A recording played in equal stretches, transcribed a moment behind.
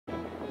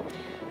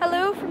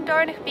Hello from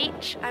Dornoch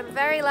Beach. I'm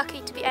very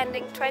lucky to be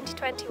ending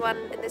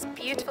 2021 in this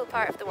beautiful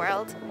part of the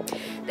world.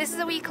 This is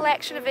a wee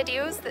collection of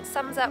videos that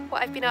sums up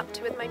what I've been up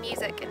to with my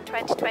music in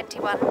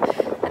 2021,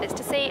 and it's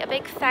to say a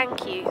big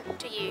thank you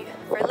to you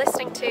for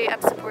listening to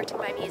and supporting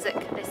my music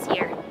this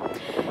year.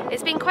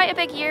 It's been quite a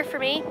big year for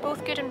me,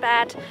 both good and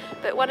bad,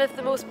 but one of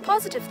the most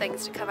positive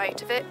things to come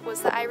out of it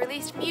was that I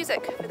released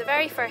music for the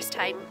very first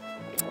time.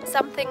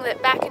 Something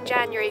that back in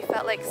January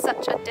felt like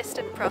such a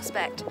distant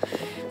prospect.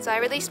 So I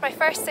released my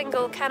first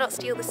single, Cannot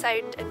Steal the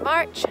Sound, in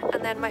March,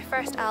 and then my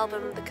first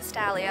album, the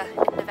Castalia,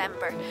 in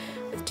November,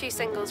 with 2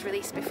 singles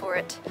released before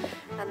it.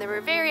 And there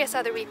were various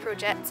other wee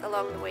projects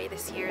along the way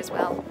this year as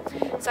well.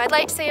 So I'd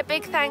like to say a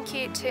big thank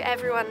you to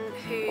everyone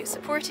who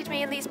supported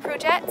me in these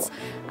projects.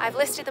 I've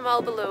listed them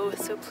all below,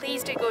 so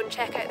please do go and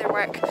check out their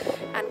work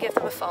and give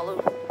them a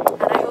follow.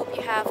 And I hope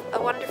you have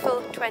a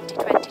wonderful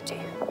 2022.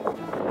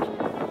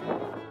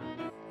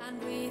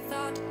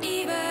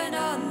 Even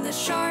on the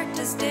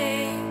shortest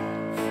day,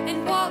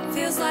 in what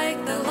feels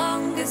like the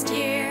longest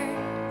year,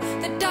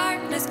 the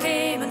darkness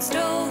came and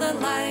stole the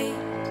light,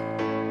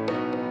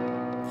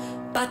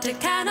 but it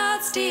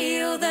cannot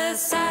steal the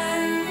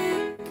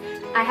sound.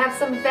 I have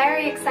some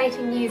very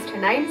exciting news to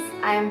announce.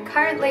 I am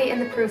currently in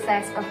the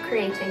process of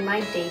creating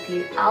my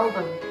debut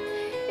album.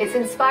 It's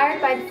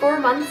inspired by the 4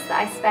 months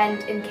that I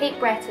spent in Cape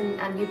Breton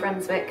and New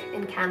Brunswick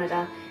in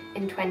Canada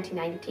in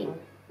 2019.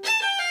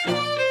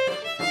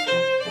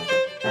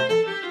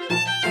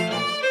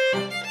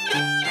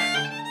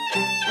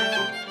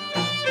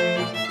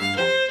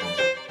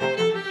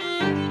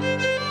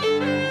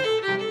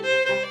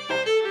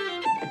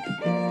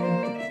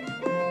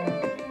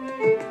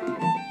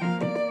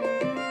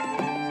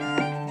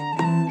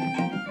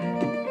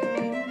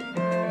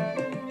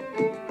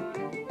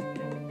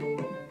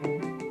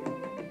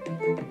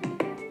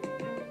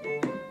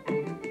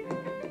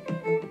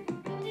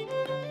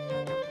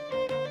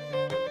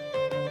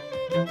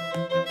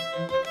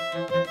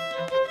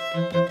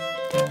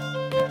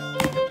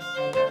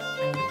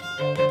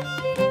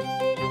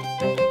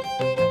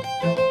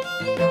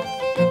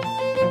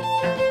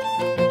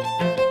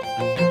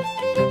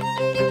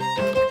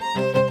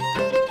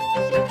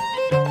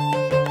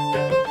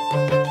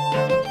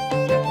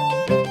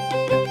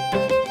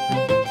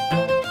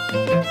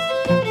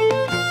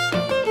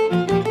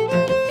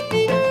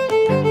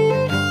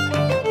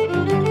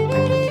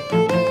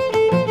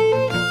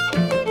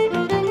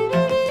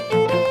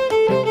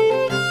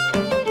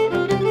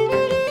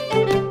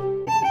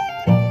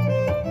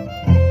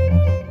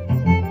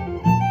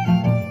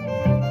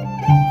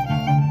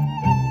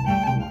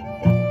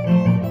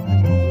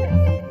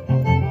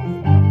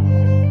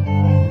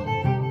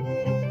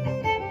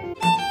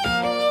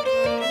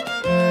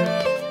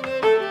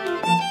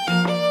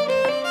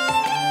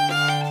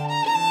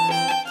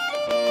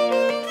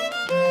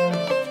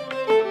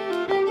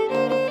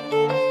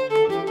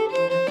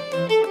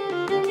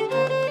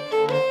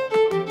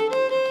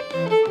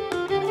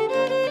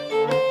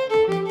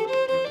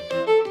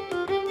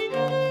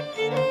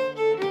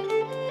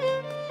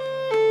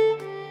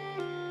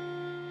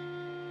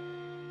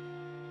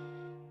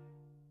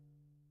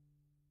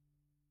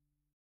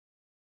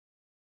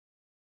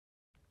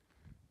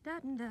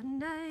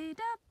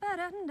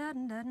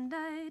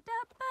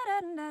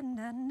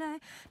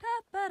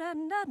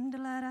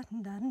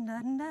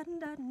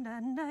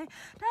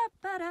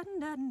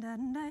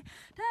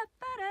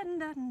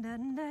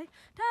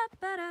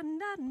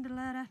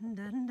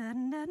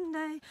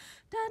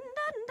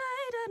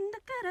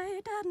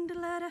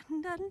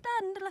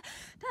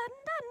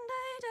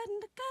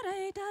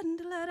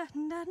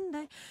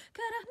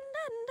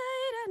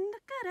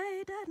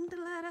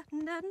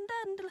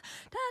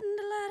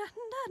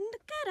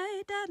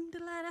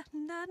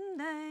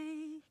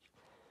 Dandelion,